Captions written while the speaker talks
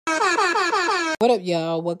What up,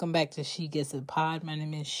 y'all? Welcome back to She Gets It Pod. My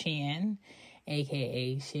name is Shan,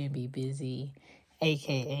 aka Shan Be Busy,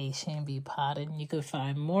 aka Shan Be Poddin'. You can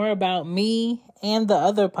find more about me and the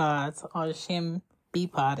other pods on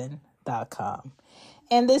shanbepoddin.com.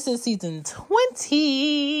 And this is season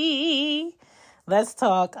 20. Let's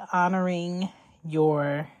talk honoring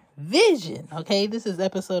your vision. Okay, this is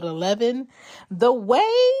episode 11. The way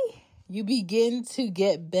you begin to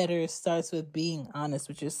get better starts with being honest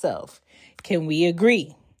with yourself. Can we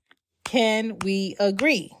agree? Can we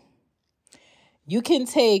agree? You can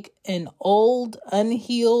take an old,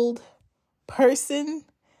 unhealed person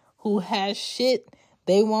who has shit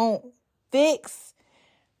they won't fix,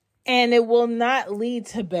 and it will not lead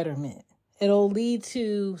to betterment. It'll lead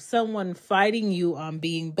to someone fighting you on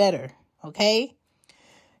being better, okay?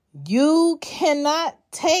 You cannot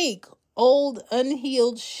take old,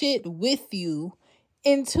 unhealed shit with you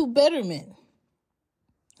into betterment,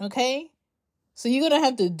 okay? So you're going to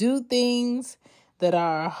have to do things that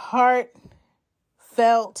are heartfelt,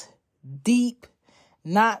 deep,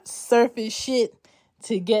 not surface shit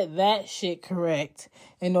to get that shit correct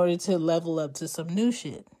in order to level up to some new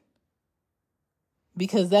shit.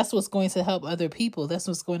 Because that's what's going to help other people. That's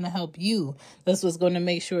what's going to help you. That's what's going to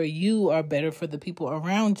make sure you are better for the people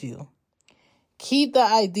around you. Keep the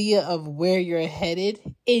idea of where you're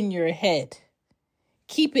headed in your head.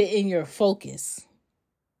 Keep it in your focus.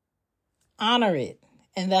 Honor it.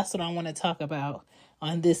 And that's what I want to talk about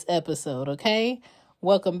on this episode, okay?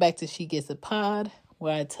 Welcome back to She Gets a Pod,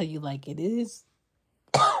 where I tell you like it is.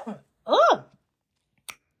 Oh,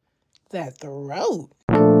 that throat.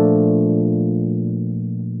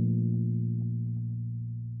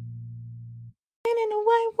 In the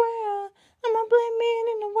white world, I'm a black man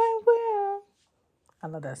in the white world. I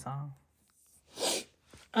love that song.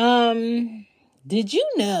 Did you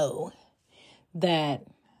know that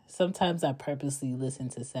sometimes I purposely listen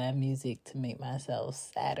to sad music to make myself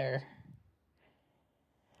sadder?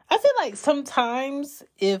 I feel like sometimes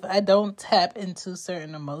if I don't tap into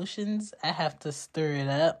certain emotions, I have to stir it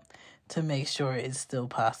up to make sure it's still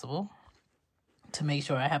possible, to make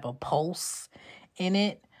sure I have a pulse in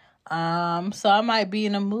it. So I might be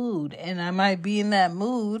in a mood, and I might be in that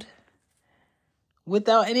mood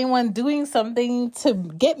without anyone doing something to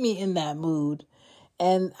get me in that mood.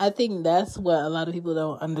 And I think that's what a lot of people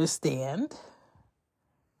don't understand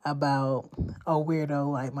about a weirdo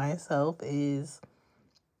like myself is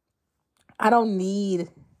I don't need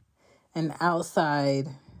an outside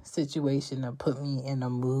situation to put me in a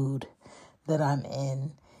mood that I'm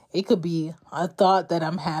in. It could be a thought that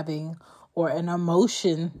I'm having or an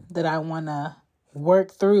emotion that I want to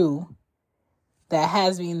work through that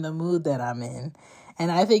has me in the mood that I'm in.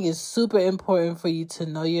 And I think it's super important for you to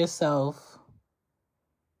know yourself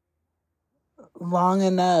long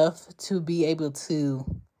enough to be able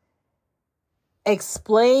to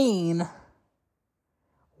explain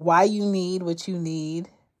why you need what you need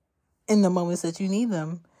in the moments that you need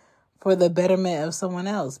them for the betterment of someone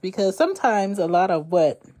else. Because sometimes a lot of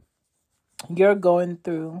what you're going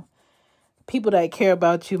through, people that care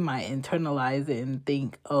about you might internalize it and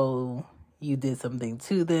think, oh, you did something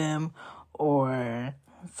to them, or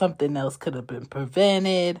something else could have been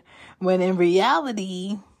prevented. When in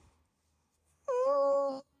reality,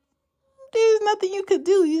 there's nothing you could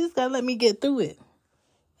do. You just gotta let me get through it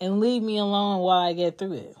and leave me alone while I get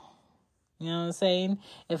through it. You know what I'm saying?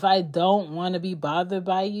 If I don't want to be bothered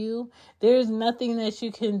by you, there's nothing that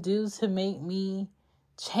you can do to make me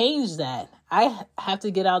change that. I have to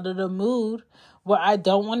get out of the mood where I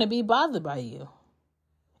don't want to be bothered by you.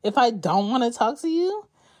 If I don't want to talk to you,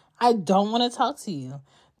 I don't want to talk to you.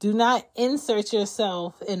 Do not insert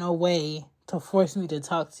yourself in a way to force me to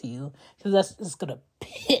talk to you, because that's just going to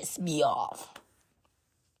piss me off.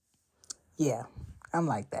 Yeah, I'm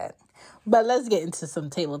like that. But let's get into some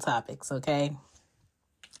table topics, okay?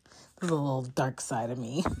 This is a little dark side of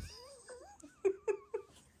me.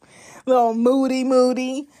 Little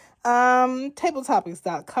moody.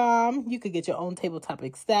 Tabletopics.com. You could get your own table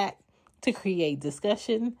topic stack to create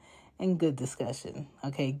discussion and good discussion.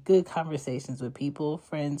 Okay, good conversations with people,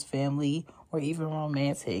 friends, family, or even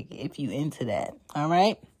romantic if you into that. All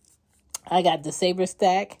right. I got the Saber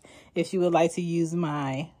stack. If you would like to use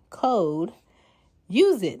my code,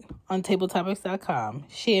 use it on tabletopics.com.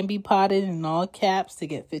 Shan Be Poddin' in all caps to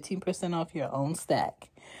get 15% off your own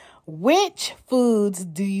stack. Which foods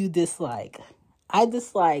do you dislike? I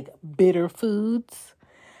dislike bitter foods.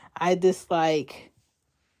 I dislike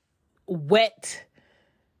wet,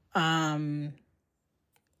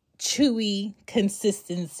 chewy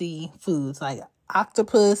consistency foods like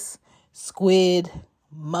octopus, squid,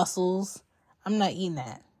 mussels. I'm not eating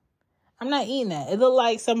that. I'm not eating that. It looked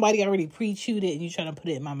like somebody already pre-chewed it and you trying to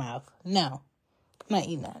put it in my mouth. No, I'm not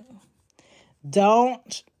eating that.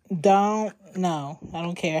 No. I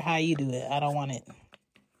don't care how you do it. I don't want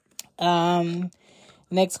it.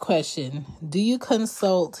 Next question. Do you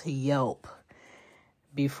consult Yelp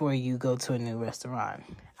before you go to a new restaurant?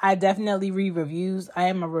 I definitely read reviews. I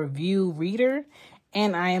am a review reader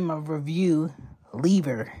and I am a review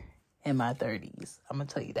leaver in my 30s. I'm going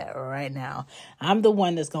to tell you that right now. I'm the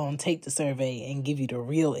one that's going to take the survey and give you the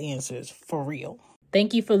real answers for real.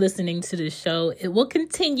 Thank you for listening to the show. It will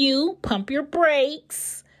continue. Pump your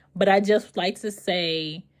brakes. But I just like to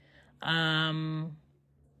say, one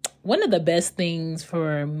of the best things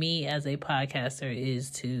for me as a podcaster is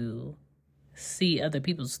to see other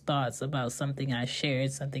people's thoughts about something I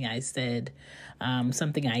shared, something I said,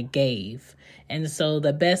 something I gave. And so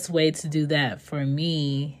the best way to do that for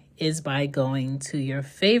me is by going to your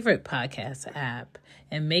favorite podcast app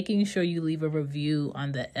and making sure you leave a review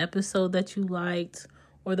on the episode that you liked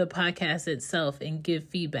or the podcast itself and give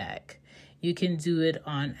feedback. You can do it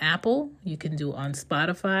on Apple. You can do it on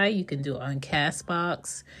Spotify. You can do it on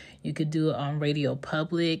Castbox. You can do it on Radio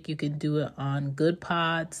Public. You can do it on Good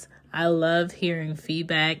Pods. I love hearing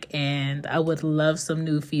feedback, and I would love some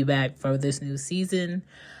new feedback for this new season.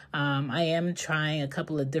 I am trying a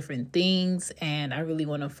couple of different things, and I really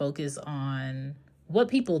want to focus on what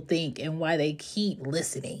people think and why they keep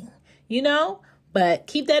listening, But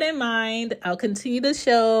keep that in mind. I'll continue the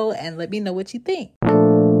show, and let me know what you think.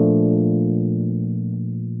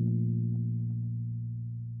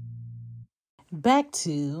 Back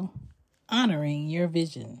to honoring your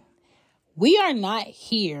vision. We are not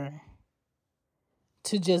here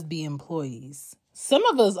to just be employees. Some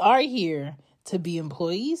of us are here to be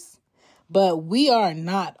employees, but we are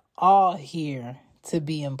not all here to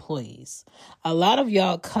be employees. A lot of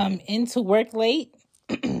y'all come into work late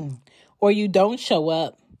or you don't show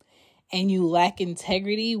up and you lack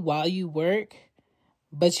integrity while you work,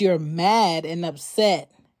 but you're mad and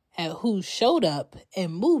upset at who showed up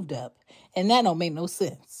and moved up. And that don't make no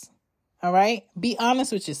sense. All right? Be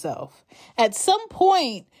honest with yourself. At some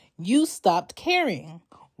point, you stopped caring.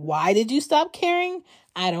 Why did you stop caring?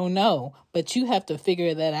 I don't know. But you have to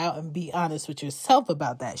figure that out and be honest with yourself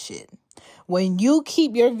about that shit. When you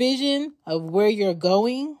keep your vision of where you're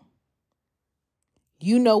going,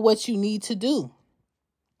 you know what you need to do.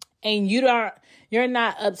 And you're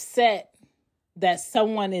not upset that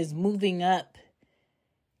someone is moving up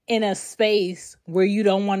in a space where you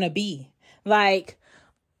don't want to be. Like,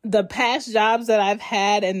 the past jobs that I've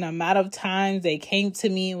had and the amount of times they came to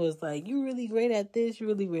me was like, you're really great at this, you're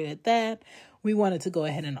really great at that. We wanted to go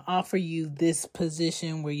ahead and offer you this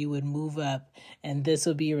position where you would move up and this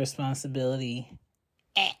would be your responsibility.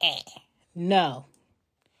 No.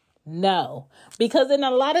 Because in a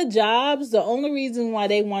lot of jobs, the only reason why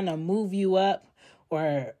they want to move you up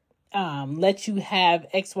or let you have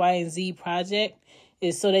X, Y, and Z project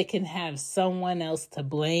is so they can have someone else to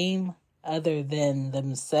blame other than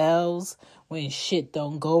themselves when shit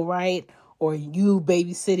don't go right, or you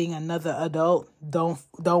babysitting another adult don't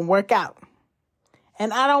work out.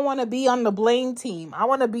 And I don't want to be on the blame team. I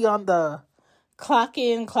want to be on the clock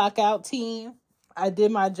in, clock out team. I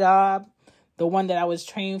did my job, the one that I was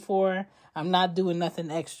trained for. I'm not doing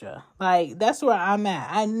nothing extra. Like, that's where I'm at.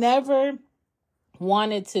 I never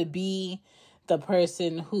wanted to be the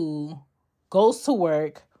person who goes to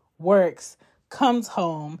work, works, comes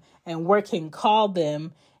home, and work can call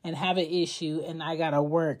them and have an issue and I gotta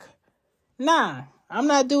work. Nah, I'm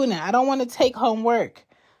not doing that. I don't want to take home work.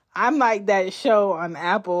 I'm like that show on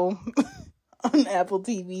Apple, on Apple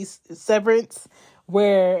TV, Severance,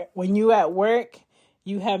 where when you at work,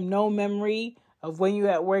 you have no memory of when you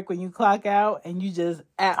at work, when you clock out, and you just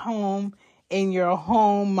at home in your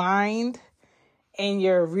home mind, in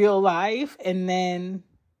your real life, and then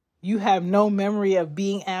you have no memory of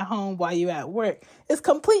being at home while you're at work. It's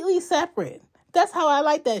completely separate. That's how I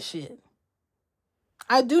like that shit.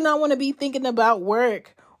 I do not want to be thinking about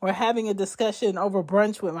work or having a discussion over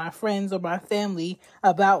brunch with my friends or my family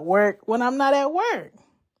about work when I'm not at work.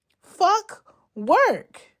 Fuck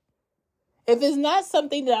work. If it's not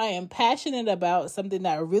something that I am passionate about, something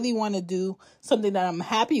that I really want to do, something that I'm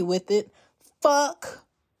happy with it, fuck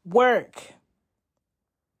work.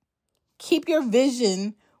 Keep your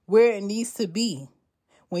vision where it needs to be.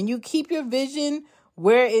 When you keep your vision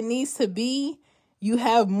where it needs to be, you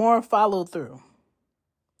have more follow through.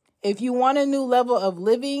 If you want a new level of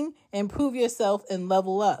living, improve yourself and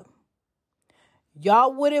level up.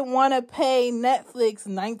 Y'all wouldn't want to pay Netflix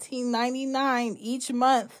 $19.99 each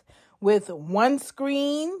month with one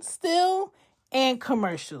screen still and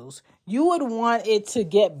commercials. You would want it to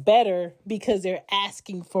get better because they're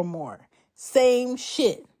asking for more. Same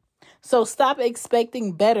shit. So stop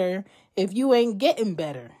expecting better if you ain't getting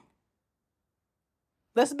better.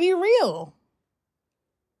 Let's be real.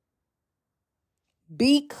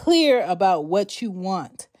 Be clear about what you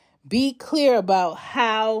want. Be clear about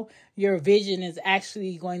how your vision is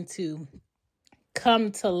actually going to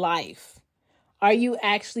come to life. Are you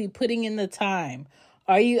actually putting in the time?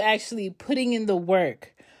 Are you actually putting in the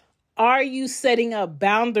work? Are you setting up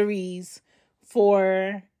boundaries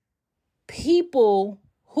for people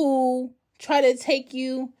who try to take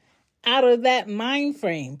you out of that mind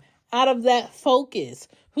frame, out of that focus,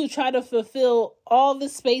 who try to fulfill all the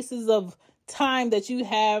spaces of time that you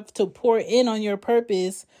have to pour in on your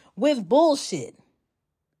purpose with bullshit?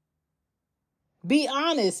 Be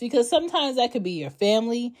honest, because sometimes that could be your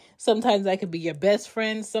family. Sometimes that could be your best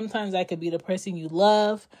friend. Sometimes that could be the person you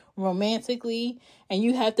love romantically. And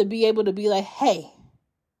you have to be able to be like, hey,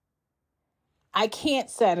 I can't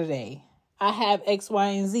Saturday. I have X, Y,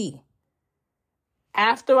 and Z.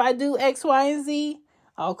 After I do X, Y, and Z,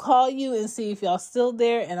 I'll call you and see if y'all still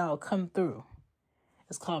there and I'll come through.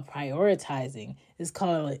 It's called prioritizing. It's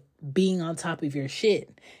called being on top of your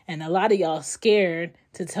shit. And a lot of y'all scared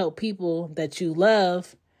to tell people that you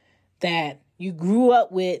love, that you grew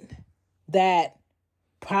up with, that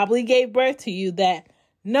probably gave birth to you, that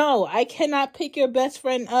no, I cannot pick your best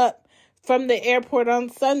friend up from the airport on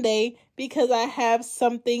Sunday because I have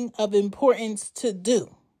something of importance to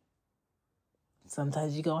do.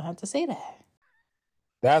 Sometimes you're going to have to say that.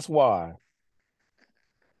 That's why.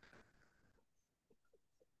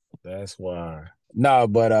 That's why. No,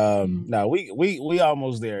 but no, we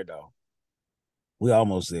almost there though. We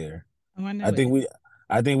almost there. I I know think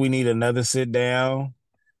it. we need another sit down,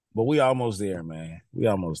 but we almost there, man. We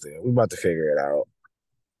almost there. We about to figure it out.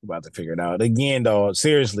 About to figure it out. Again, though,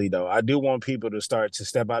 seriously though, I do want people to start to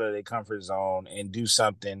step out of their comfort zone and do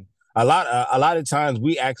something. A lot of times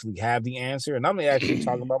we actually have the answer, and I'm actually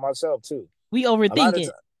talking about myself too. We A lot overthink of it.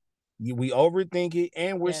 times we overthink it,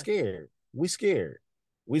 and we're Yes. scared. We scared.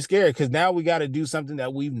 We scared because now we got to do something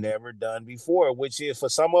that we've never done before, which is for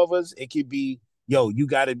some of us, it could be, yo, you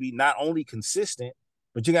got to be not only consistent,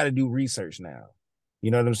 but you got to do research now.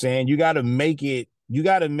 You know what I'm saying? You got to make it. You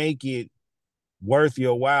got to make it worth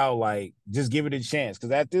your while. Like, just give it a chance.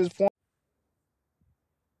 Because at this point,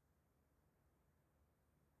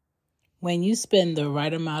 When you spend the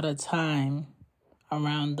right amount of time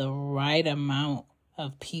around the right amount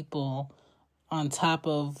of people, on top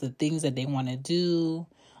of the things that they want to do,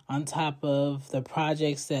 on top of the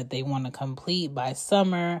projects that they want to complete by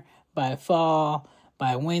summer, by fall,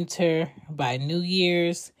 by winter, by New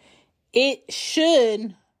Year's, it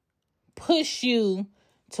should push you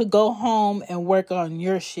to go home and work on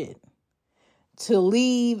your shit, to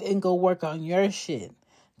leave and go work on your shit,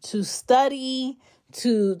 to study,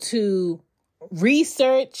 to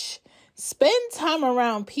research. Spend time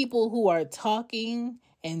around people who are talking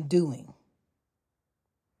and doing.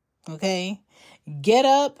 Okay? Get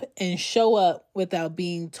up and show up without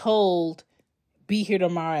being told, be here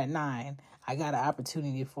tomorrow at 9. I got an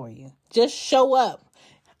opportunity for you. Just show up.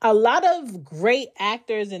 A lot of great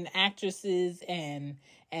actors and actresses and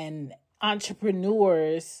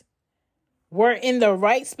entrepreneurs were in the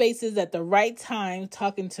right spaces at the right time,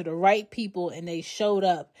 talking to the right people, and they showed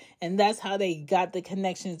up. And that's how they got the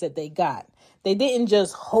connections that they got. They didn't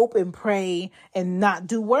just hope and pray and not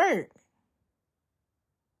do work.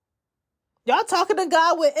 Y'all talking to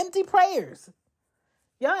God with empty prayers.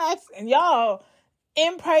 Y'all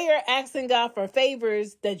in prayer asking God for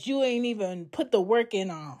favors that you ain't even put the work in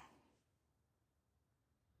on.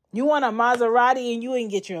 You want a Maserati and you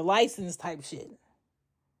ain't get your license type shit.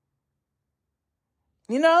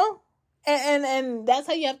 You know? And that's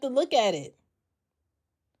how you have to look at it.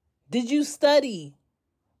 Did you study?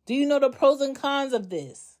 Do you know the pros and cons of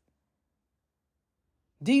this?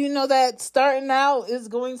 Do you know that starting out is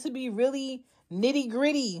going to be really nitty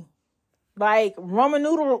gritty? Like ramen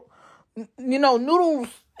noodles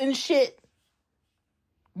and shit.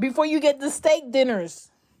 Before you get the steak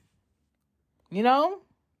dinners. You know?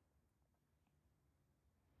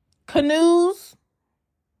 Canoes,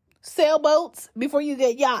 sailboats, before you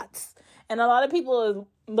get yachts. And a lot of people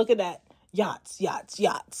are looking at yachts.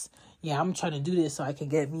 Yeah, I'm trying to do this so I can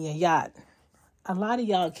get me a yacht. A lot of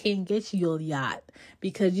y'all can't get you a yacht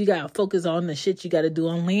because you got to focus on the shit you got to do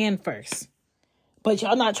on land first. But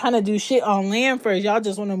y'all not trying to do shit on land first. Y'all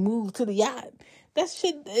just want to move to the yacht. That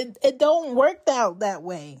shit, it don't work out that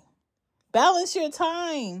way. Balance your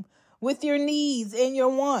time with your needs and your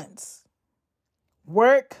wants.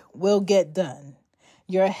 Work will get done.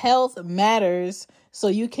 Your health matters so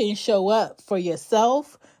you can show up for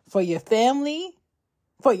yourself, for your family,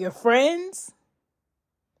 for your friends,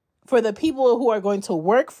 for the people who are going to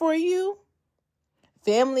work for you.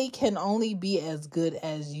 Family can only be as good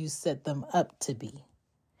as you set them up to be.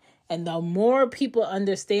 And the more people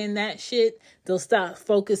understand that shit, they'll stop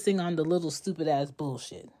focusing on the little stupid ass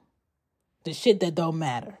bullshit. The shit that don't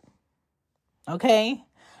matter. Okay?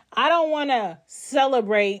 I don't want to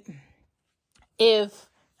celebrate if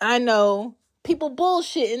I know people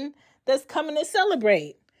bullshitting that's coming to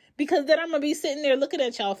celebrate. Because then I'm going to be sitting there looking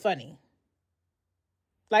at y'all funny.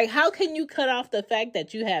 Like, how can you cut off the fact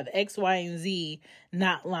that you have X, Y, and Z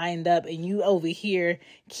not lined up and you over here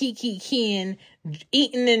keying,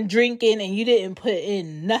 eating and drinking, and you didn't put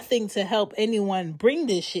in nothing to help anyone bring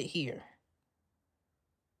this shit here?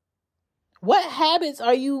 What habits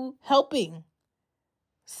are you helping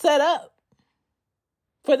set up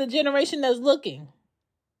for the generation that's looking?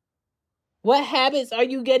 What habits are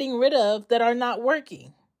you getting rid of that are not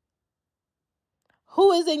working?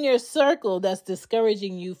 Who is in your circle that's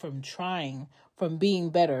discouraging you from trying, from being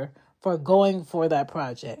better, for going for that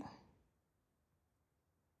project?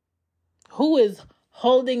 Who is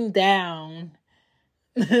holding down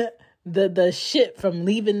the ship from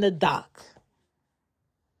leaving the dock?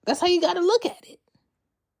 That's how you got to look at it.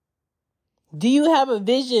 Do you have a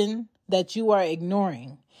vision that you are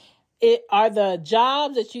ignoring? Are the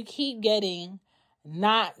jobs that you keep getting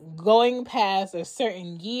not going past a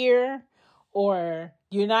certain year? Or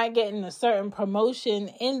you're not getting a certain promotion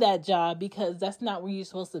in that job because that's not where you're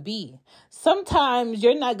supposed to be. Sometimes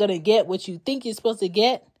you're not going to get what you think you're supposed to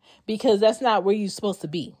get because that's not where you're supposed to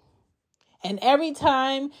be. And every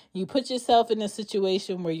time you put yourself in a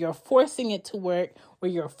situation where you're forcing it to work,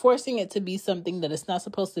 where you're forcing it to be something that it's not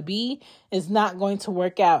supposed to be, it's not going to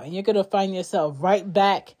work out. And you're going to find yourself right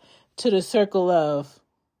back to the circle of,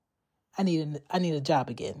 I need a job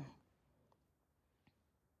again.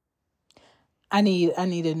 I need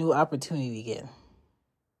a new opportunity again.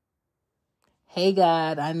 Hey,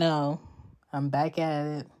 God, I know. I'm back at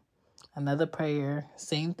it. Another prayer.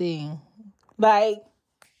 Same thing. Like,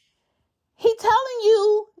 he telling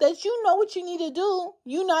you that you know what you need to do.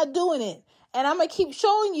 You're not doing it. And I'm going to keep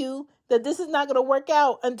showing you that this is not going to work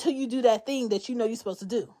out until you do that thing that you know you're supposed to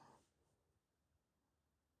do.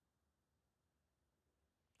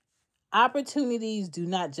 Opportunities do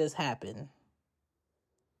not just happen.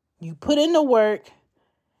 You put in the work,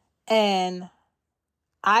 and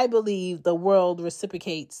I believe the world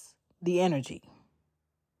reciprocates the energy.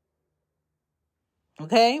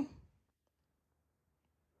 Okay?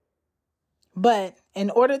 But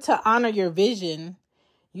in order to honor your vision,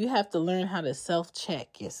 you have to learn how to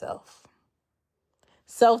self-check yourself.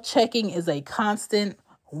 Self-checking is a constant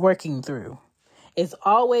working through. It's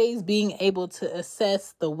always being able to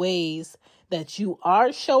assess the ways that you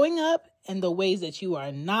are showing up and the ways that you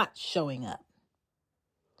are not showing up.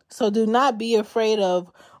 So do not be afraid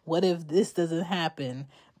of what if this doesn't happen.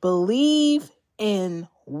 Believe in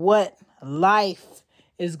what life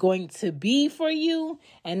is going to be for you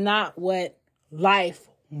and not what life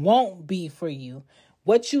won't be for you.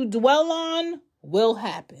 What you dwell on will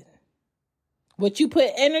happen. What you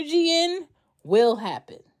put energy in will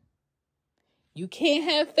happen. You can't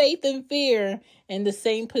have faith and fear in the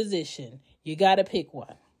same position. You got to pick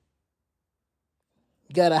one.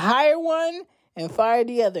 You got to hire one and fire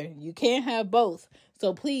the other. You can't have both.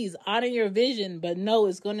 So please honor your vision, but know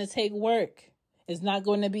it's going to take work. It's not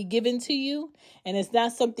going to be given to you, and it's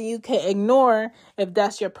not something you can ignore if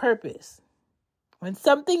that's your purpose. When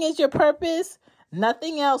something is your purpose,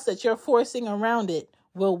 nothing else that you're forcing around it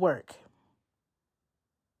will work.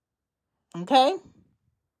 Okay?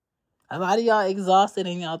 A lot of y'all exhausted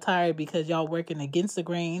and y'all tired because y'all working against the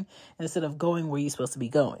grain instead of going where you're supposed to be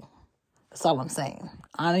going. That's all I'm saying.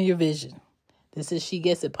 Honor your vision. This is She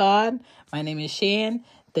Gets It Pod. My name is Shan.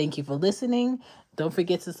 Thank you for listening. Don't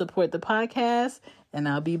forget to support the podcast, and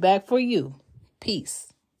I'll be back for you.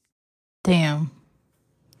 Peace. Damn.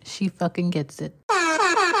 She fucking gets it.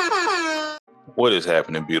 What is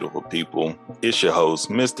happening, beautiful people? It's your host,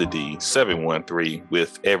 Mr. D713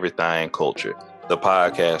 with Everything Culture, the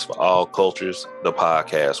podcast for all cultures, the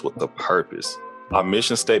podcast with a purpose. Our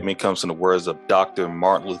mission statement comes from the words of Dr.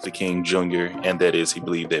 Martin Luther King Jr., and that is, he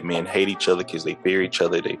believed that men hate each other because they fear each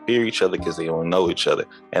other. They fear each other because they don't know each other,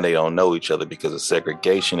 and they don't know each other because of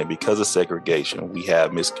segregation. And because of segregation, we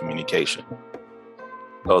have miscommunication.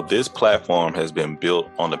 So this platform has been built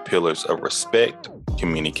on the pillars of respect,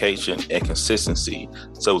 communication, and consistency,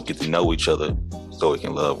 so we get to know each other, so we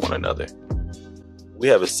can love one another. we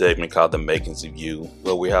have a segment called The Makings of You,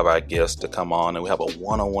 where we have our guests to come on and we have a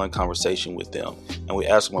one-on-one conversation with them. And we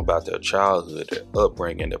ask them about their childhood, their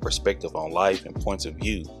upbringing, their perspective on life and points of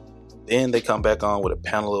view. Then they come back on with a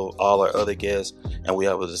panel of all our other guests, and we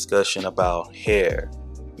have a discussion about hair,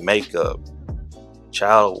 makeup,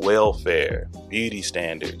 child welfare, beauty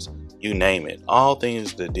standards, you name it. All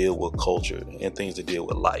things that deal with culture and things that deal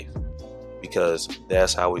with life. Because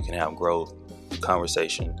that's how we can have growth,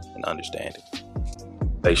 conversation, and understanding.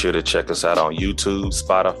 Make sure to check us out on YouTube,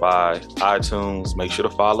 Spotify, iTunes. Make sure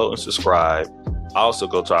to follow and subscribe. Also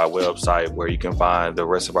go to our website where you can find the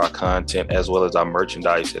rest of our content as well as our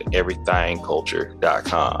merchandise at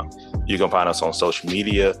everythingculture.com. You can find us on social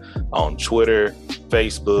media, on Twitter,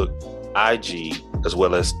 Facebook, IG, as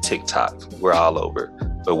well as TikTok. We're all over.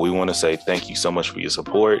 But we want to say thank you so much for your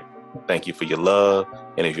support. Thank you for your love.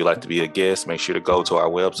 And if you'd like to be a guest, make sure to go to our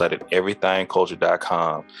website at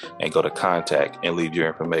everythingculture.com and go to contact and leave your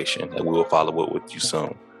information, and we will follow up with you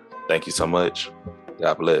soon. Thank you so much.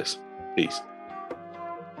 God bless. Peace.